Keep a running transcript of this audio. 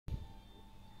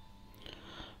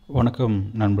வணக்கம்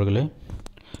நண்பர்களே,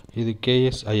 இது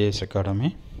KSIS academy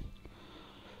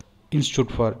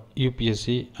institute for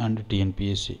UPSC and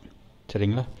TNPSC.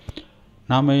 சரிங்களா?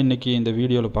 நாம் இன்றைக்கி இந்த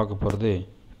வீடியோவில் பார்க்க போகிறது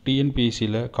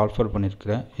TNPSCயில் கால்ஃபர்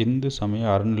பண்ணியிருக்கிற இந்து சமய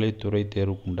அறநிலைத்துறை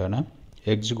தேர்வுக்கு உண்டான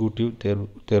எக்ஸிக்யூட்டிவ்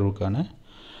தேர்வுக்கான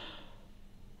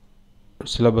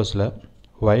சிலபஸில்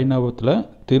வைணவத்தில்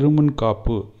திருமண்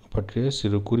காப்பு பற்றிய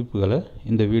சிறு குறிப்புகளை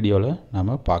இந்த வீடியோவில்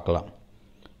நாம் பார்க்கலாம்.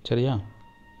 சரியா?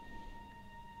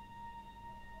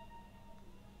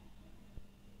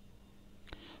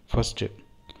 ஃபஸ்ட்டு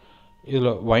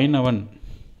இதில் வைணவன்,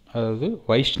 அதாவது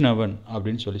வைஷ்ணவன்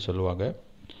அப்படின்னு சொல்லுவாங்க.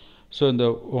 ஸோ இந்த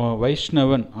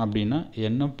வைஷ்ணவன் அப்படின்னா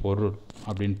என்ன பொருள்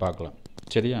அப்படின்னு பார்க்கலாம்.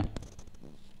 சரியா?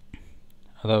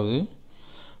 அதாவது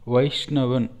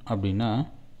வைஷ்ணவன் அப்படின்னா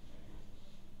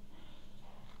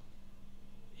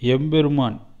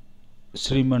எம்பெருமான்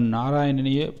ஸ்ரீமன்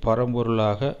நாராயணனையே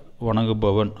பரம்பொருளாக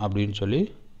வணங்குபவன் அப்படின்னு சொல்லி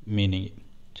மீனிங்.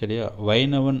 சரியா?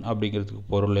 வைணவன் அப்படிங்கிறதுக்கு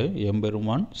பொருள்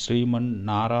எம்பெருமான் ஸ்ரீமன்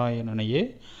நாராயணனையே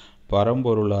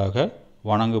பரம்பொருளாக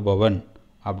வணங்குபவன்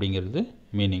அப்படிங்கிறது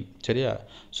மீனிங். சரியா?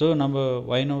 ஸோ நம்ம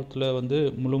வைணவத்தில்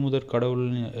முழுமுதற் கடவுள்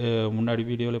முன்னாடி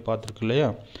வீடியோவில் பார்த்துருக்கு இல்லையா?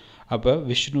 அப்போ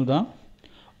விஷ்ணு தான்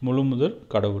முழுமுதற்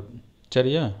கடவுள்.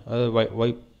 சரியா?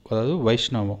 அதாவது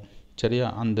வைஷ்ணவம். சரியா?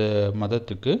 அந்த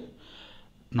மதத்துக்கு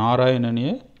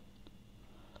நாராயணனையே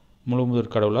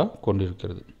முழுமுதற் கடவுளாக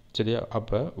கொண்டிருக்கிறது. சரியா?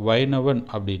 அப்போ வைணவன்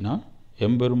அப்படின்னா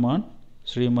எம்பெருமான்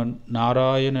ஸ்ரீமன்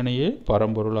நாராயணனையே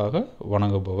பரம்பொருளாக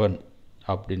வணங்குபவன்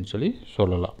அப்படின்னு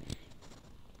சொல்லலாம்.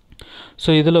 ஸோ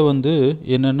இதில்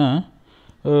என்னென்னா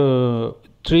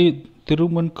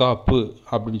திருமண் காப்பு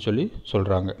அப்படின்னு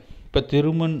சொல்கிறாங்க. இப்போ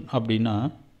திருமண் அப்படின்னா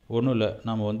ஒன்றும் இல்லை,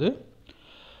 நம்ம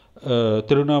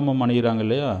திருநாமம் அணிகிறாங்க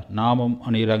இல்லையா, நாமம்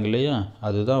அணிகிறாங்க இல்லையா,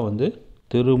 அதுதான்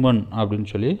திருமண்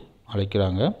அப்படின்னு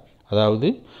அழைக்கிறாங்க. அதாவது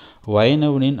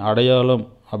வைணவனின் அடையாளம்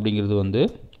அப்படிங்கிறது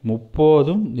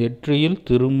முப்போதும் நெற்றியில்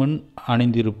திருமண்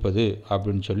அணிந்திருப்பது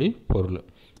அப்படின்னு பொருள்.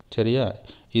 சரியா?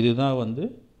 இதுதான்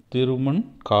திருமண்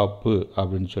காப்பு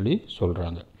அப்படின்னு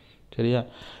சொல்கிறாங்க. சரியா?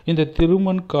 இந்த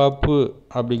திருமண் காப்பு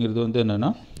அப்படிங்கிறது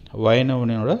என்னென்னா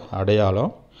வைணவனோட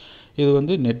அடையாளம்.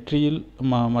 இது நெற்றியில்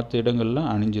மற்ற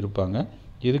இடங்கள்லாம் அணிஞ்சிருப்பாங்க.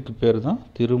 இதுக்கு பேர் தான்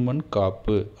திருமண்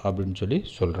காப்பு அப்படின்னு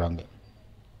சொல்கிறாங்க.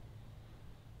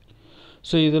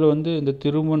 ஸோ இதில் இந்த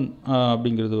திருமண்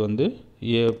அப்படிங்கிறது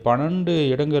 12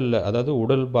 இடங்களில், அதாவது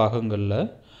உடல் பாகங்களில்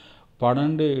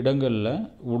 12 இடங்களில்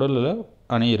உடலில்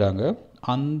அணிகிறாங்க.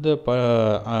 அந்த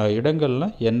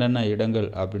இடங்கள்லாம் என்னென்ன இடங்கள்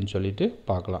அப்படின்னு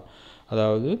பார்க்கலாம்.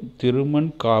 அதாவது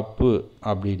திருமண் காப்பு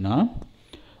அப்படின்னா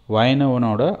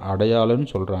வைணவனோட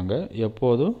அடையாளம்னு சொல்கிறாங்க.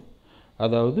 எப்போதும்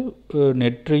அதாவது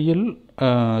நெற்றியில்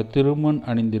திருமண்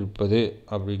அணிந்திருப்பது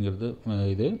அப்படிங்கிறது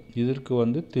இதற்கு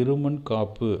திருமண்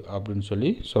காப்பு அப்படின்னு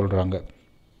சொல்கிறாங்க.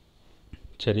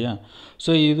 சரியா?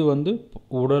 ஸோ இது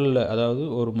உடலில், அதாவது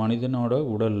ஒரு மனிதனோட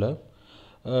உடலில்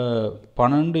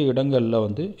 12 இடங்களில்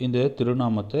இந்த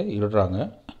திருநாமத்தை இடுறாங்க,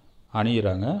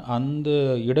 அணிகிறாங்க. அந்த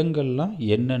இடங்கள்லாம்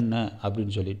என்னென்ன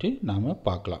அப்படின்னு நாம்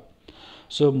பார்க்கலாம்.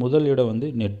 ஸோ முதல் இடம்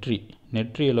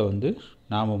நெற்றியில்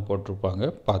நாமம் போட்டிருப்பாங்க,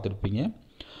 பார்த்துருப்பீங்க.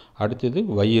 அடுத்தது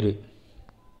வயிறு.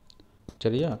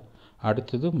 சரியா?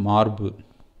 அடுத்தது மார்பு.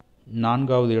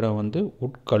 4வது இடம்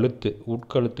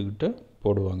உட்கழுத்துக்கிட்ட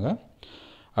போடுவாங்க.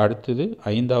 அடுத்தது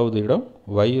 5வது இடம்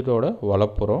வயிறோட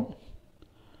வலப்புறம்.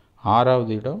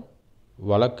 6வது இடம்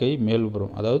வலக்கை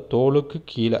மேல்புறம், அதாவது தோலுக்கு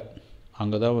கீழே,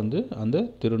 அங்கே தான் அந்த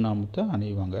திருநாமத்தை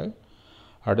அணிவாங்க.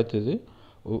 அடுத்தது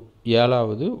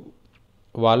 7வது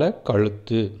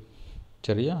வலக்கழுத்து.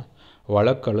 சரியா?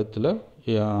 வலக்கழுத்தில்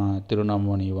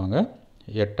திருநாமம் அணிவாங்க.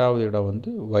 8வது இடம்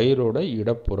வயிறோட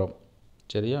இடப்புறம்.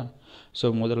 சரியா? ஸோ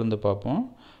முதல்ல பார்ப்போம்.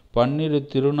 12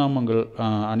 திருநாமங்கள்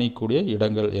அணியக்கூடிய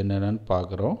இடங்கள் என்னென்னு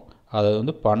பார்க்குறோம். அதை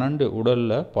 12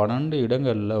 உடலில் 12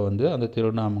 இடங்களில் அந்த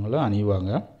திருநாமங்களை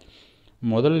அணிவாங்க.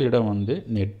 முதல் இடம்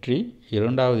நெற்றி,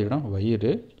 2வது இடம்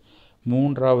வயிறு,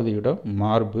 3வது இடம்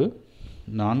மார்பு,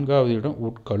 4வது இடம்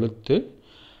உட்கழுத்து,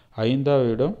 5வது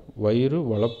இடம் வயிறு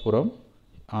வலப்புறம்,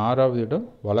 6வது இடம்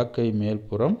வலக்கை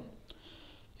மேல்புறம்,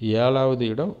 7வது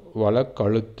இடம்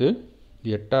வலக்கழுத்து,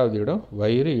 8வது இடம்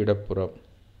வயிறு இடப்புறம்.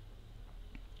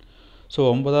 ஸோ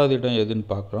 9வது இடம் எதுன்னு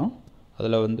பார்க்குறோம்.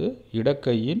 அதில்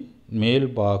இடக்கையின் மேல்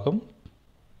பாகம்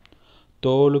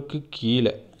தோலுக்கு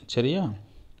கீழே. சரியா?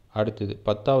 அடுத்தது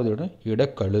 10வது இடம்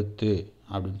இடக்கழுத்து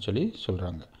அப்படின்னு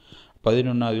சொல்கிறாங்க.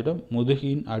 11வது இடம்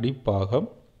முதுகின் அடிப்பாகம்.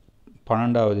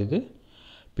 12வது இது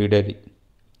பிடரி.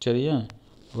 சரியா?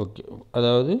 ஓகே.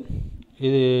 அதாவது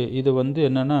இது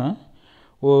என்னென்னா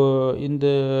இந்த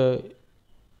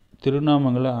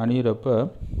திருநாமங்களை அணிகிறப்ப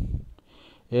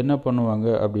என்ன பண்ணுவாங்க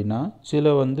அப்படின்னா,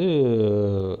 சில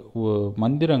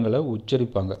மந்திரங்களை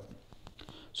உச்சரிப்பாங்க.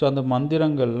 ஸோ அந்த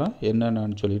மந்திரங்கள்லாம்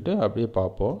என்னென்னு சொல்லிட்டு அப்படியே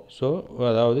பார்ப்போம். ஸோ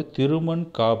அதாவது திருமண்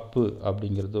காப்பு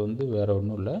அப்படிங்கிறது வந்து வேறு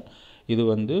ஒன்றும் இல்லை. இது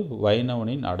வந்து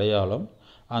வைணவனின் அடையாளம்.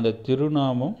 அந்த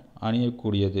திருநாமம்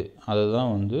அணியக்கூடியது அதை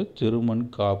தான் வந்து திருமண்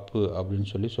காப்பு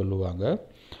அப்படின்னு சொல்லுவாங்க.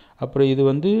 அப்புறம் இது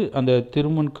வந்து அந்த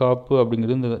திருமண் காப்பு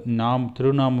அப்படிங்கிறது இந்த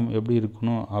திருநாமம் எப்படி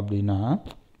இருக்கணும் அப்படின்னா,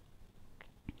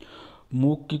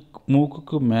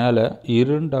 மூக்குக்கு மேலே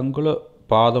 2 அங்குல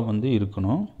பாதம் வந்து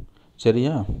இருக்கணும்.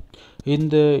 சரியா?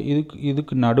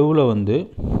 இதுக்கு நடுவில் வந்து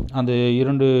அந்த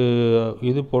 2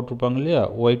 இது போட்டிருப்பாங்க இல்லையா,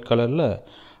 ஒயிட் கலரில்,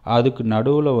 அதுக்கு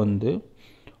நடுவில் வந்து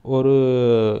ஒரு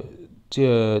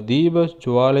தீப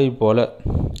ஜுவாலை போல்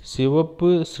சிவப்பு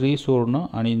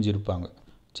ஸ்ரீசூர்ணம் அணிஞ்சிருப்பாங்க.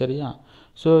 சரியா?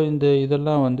 ஸோ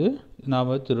இதெல்லாம் வந்து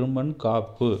நாம் திருமண்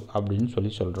காப்பு அப்படின்னு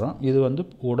சொல்கிறோம். இது வந்து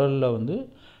உடலில் வந்து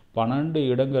 12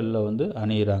 இடங்களில் வந்து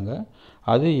அணிகிறாங்க.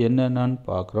 அது என்னென்னு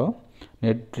பார்க்குறோம்.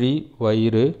 நெற்றி,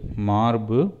 வயிறு,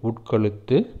 மார்பு,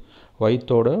 உட்கழுத்து,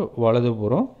 வயிற்றோட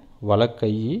வலதுபுறம்,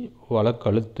 வலக்கை,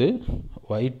 வலக்கழுத்து,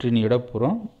 வயிற்றின்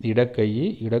இடப்புறம், இடக்கை,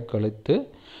 இடக்கழுத்து,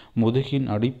 முதுகின்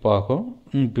அடிப்பாகம்,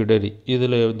 பிடரி.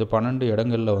 இதில் இந்த 12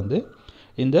 இடங்களில் வந்து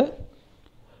இந்த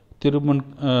திருமண்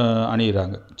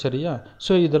அணிகிறாங்க. சரியா?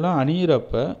 ஸோ இதெல்லாம்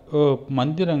அணிகிறப்ப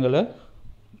மந்திரங்களை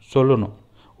சொல்லணும்,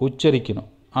 உச்சரிக்கணும்.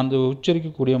 அந்த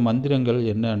உச்சரிக்கக்கூடிய மந்திரங்கள்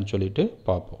என்னன்னு சொல்லிட்டு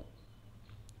பார்ப்போம்.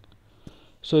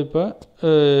 ஸோ இப்போ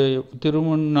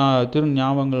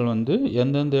திருஞாபகங்கள் வந்து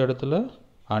எந்தெந்த இடத்துல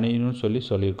அணியணும்னு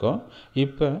சொல்லியிருக்கோம்.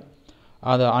 இப்போ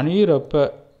அதை அணிகிறப்ப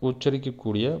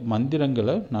உச்சரிக்கக்கூடிய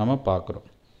மந்திரங்களை நாம் பார்க்குறோம்.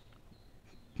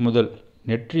 முதல்,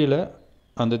 நெற்றியில்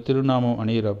அந்த திருநாமம்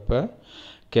அணிகிறப்ப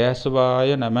கேசவாய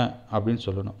நம அப்படின்னு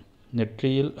சொல்லணும்.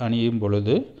 நெற்றியில் அணியும்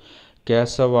பொழுது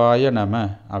கேசவாய நம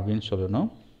அப்படின்னு சொல்லணும்.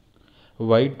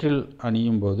 வயிற்றில்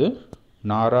அணியும் போது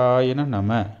நாராயண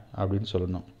நம அப்படின்னு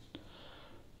சொல்லணும்.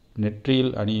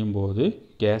 நெற்றியில் அணியும் போது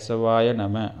கேசவாய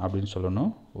நம அப்படின்னு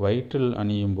சொல்லணும். வயிற்றில்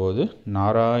அணியும் போது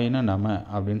நாராயண நம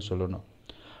அப்படின்னு சொல்லணும்.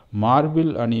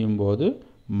 மார்பில் அணியும் போது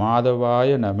மாதவாய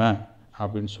நம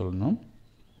அப்படின்னு சொல்லணும்,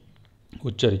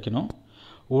 உச்சரிக்கணும்.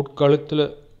 உட்கழுத்தில்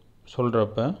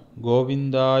சொல்கிறப்ப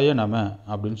கோவிந்தாய நம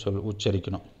அப்படின்னு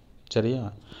உச்சரிக்கணும். சரியா?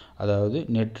 அதாவது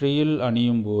நெற்றியில்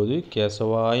அணியும் போது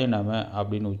கேசவாய நம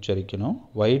அப்படின்னு உச்சரிக்கணும்.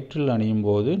 வயிற்றில் அணியும்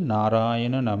போது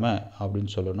நாராயண நம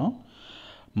அப்படின்னு சொல்லணும்.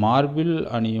 மார்பில்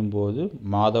அணியும் போது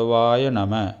மாதவாய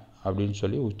நம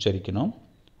அப்படின்னு உச்சரிக்கணும்.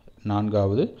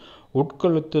 4வது,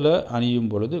 உட்கழுத்தில் அணியும்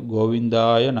பொழுது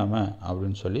கோவிந்தாய நம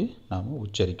அப்படின்னு நாம்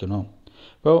உச்சரிக்கணும்.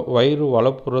 இப்போ வயிறு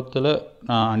வலப்புறத்தில்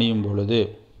அணியும் பொழுது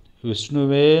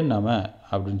விஷ்ணுவே நம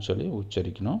அப்படின்னு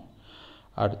உச்சரிக்கணும்.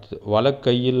 அடுத்து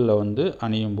வலக்கையில் வந்து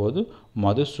அணியும் போது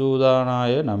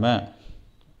மதுசூதனாய நம,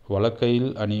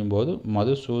 வலக்கையில் அணியும் போது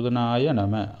மதுசூதனாய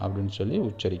நம அப்படின்னு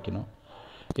உச்சரிக்கணும்.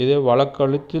 இதே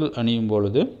வலக்கழுத்தில் அணியும்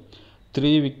பொழுது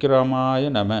த்ரிவிக்ரமாய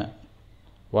நம,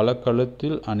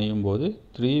 வலக்கழுத்தில் அணியும் போது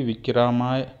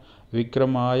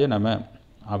விக்ரமாய நம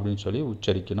அப்படின்னு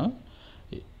உச்சரிக்கணும்.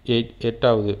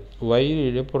 8வது, வயிறு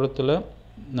இடப்புறத்தில்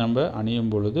நம்ம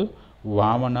அணியும் பொழுது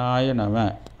வாமனாய நம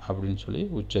அப்படின்னு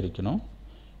உச்சரிக்கணும்.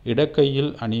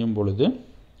 இடக்கையில் அணியும் பொழுது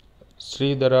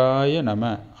ஸ்ரீதராய நம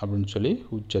அப்படின்னு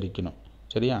உச்சரிக்கணும்.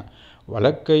 சரியா?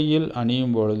 வலக்கையில்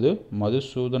அணியும் பொழுது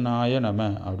மதுசூதனாய நம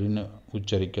அப்படின்னு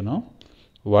உச்சரிக்கணும்.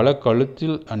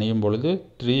 வலக்கழுத்தில் அணியும் பொழுது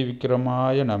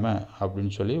த்ரிவிக்ரமாய நம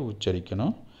அப்படின்னு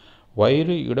உச்சரிக்கணும்.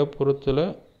 வயிறு இடப்புறத்தில்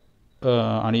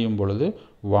அணியும் பொழுது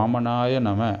வாமனாய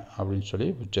நம அப்படின்னு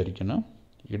உச்சரிக்கணும்.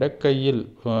 இடக்கையில்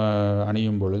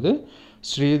அணியும் பொழுது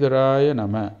ஸ்ரீதராய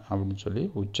நம அப்படின்னு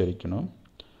உச்சரிக்கணும்.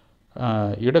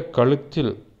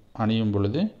 இடக்கழுத்தில் அணியும்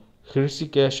பொழுது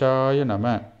ஹிருஷிகேஷாய நம,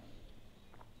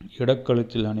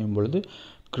 இடக்கழுத்தில் அணியும் பொழுது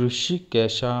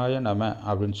கிருஷிகேஷாய நம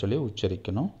அப்படின்னு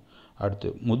உச்சரிக்கணும். அடுத்து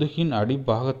முதுகின்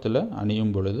அடிபாகத்தில்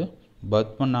அணியும் பொழுது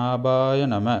பத்மநாபாய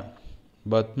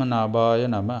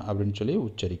நம அப்படின்னு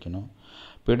உச்சரிக்கணும்.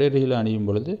 பிடரியில் அணியும்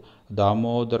பொழுது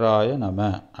தாமோதராய நம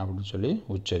அப்படின்னு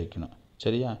உச்சரிக்கணும்.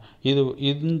 சரியா?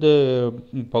 இந்த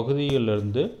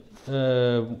பகுதியிலிருந்து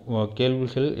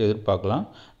கேள்விகள் எதிர்பார்க்கலாம்.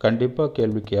 கண்டிப்பாக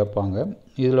கேள்வி கேட்பாங்க.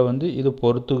 இதில் வந்து இது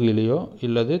பொறுத்துகையிலையோ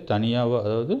இல்லது தனியாகவோ,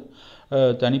 அதாவது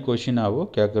தனி கொஷினாவோ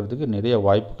கேட்குறதுக்கு நிறைய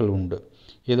வாய்ப்புகள் உண்டு.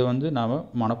 இதை வந்து நாம்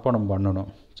மனப்பாடம்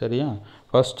பண்ணணும். சரியா?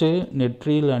 ஃபஸ்ட்டு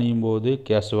நெற்றியில் அணியும் போது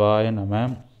கேசவாய நம,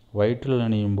 வயிற்றில்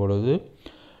அணியும் பொழுது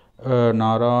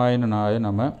நாராயணனாய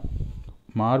நம,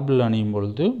 மார்பில் அணியும்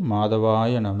பொழுது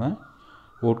மாதவாய நம,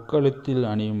 உட்கழுத்தில்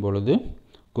அணியும் பொழுது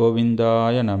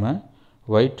கோவிந்தாய நம,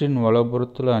 வயிற்றின்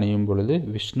வலப்புறத்தில் அணியும் பொழுது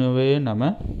விஷ்ணுவே நம,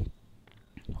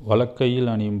 வலக்கையில்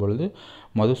அணியும் பொழுது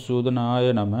மதுசூதனாய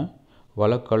நம,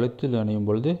 வலக்கழுத்தில் அணியும்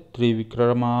பொழுது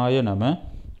த்ரிவிக்ரமாய நம,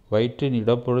 வயிற்றின்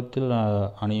இடப்புறத்தில்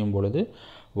அணியும் பொழுது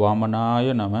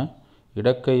வாமனாய நம,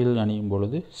 இடக்கையில் அணியும்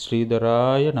பொழுது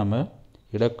ஸ்ரீதராய நம,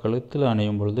 இடக்கழுத்தில்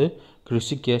அணியும் பொழுது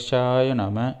கிருஷிகேஷாய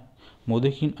நம,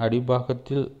 முதுகின்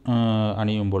அடிபாகத்தில்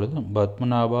அணியும் பொழுது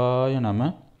பத்மநாபாய நம,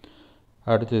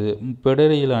 அடுத்தது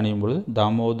பிடரியில் அணியும் பொழுது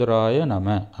தாமோதராய நம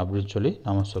அப்படின்னு சொல்லி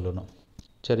நம்ம சொல்லணும்.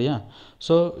 சரியா?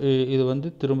 ஸோ இது வந்து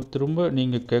திரும்ப திரும்ப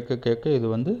நீங்கள் கேட்க கேட்க இது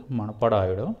வந்து மனப்பாடம்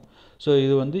ஆகிடும். ஸோ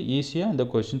இது வந்து ஈஸியாக இந்த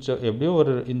கொஷின்ஸ் எப்படியோ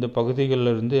ஒரு இந்த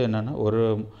பகுதிகளில் இருந்து என்னென்னா ஒரு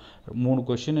 3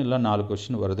 கொஷின் இல்லை 4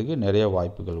 கொஷின் வர்றதுக்கு நிறைய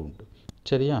வாய்ப்புகள் உண்டு.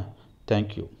 சரியா?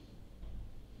 தேங்க்யூ.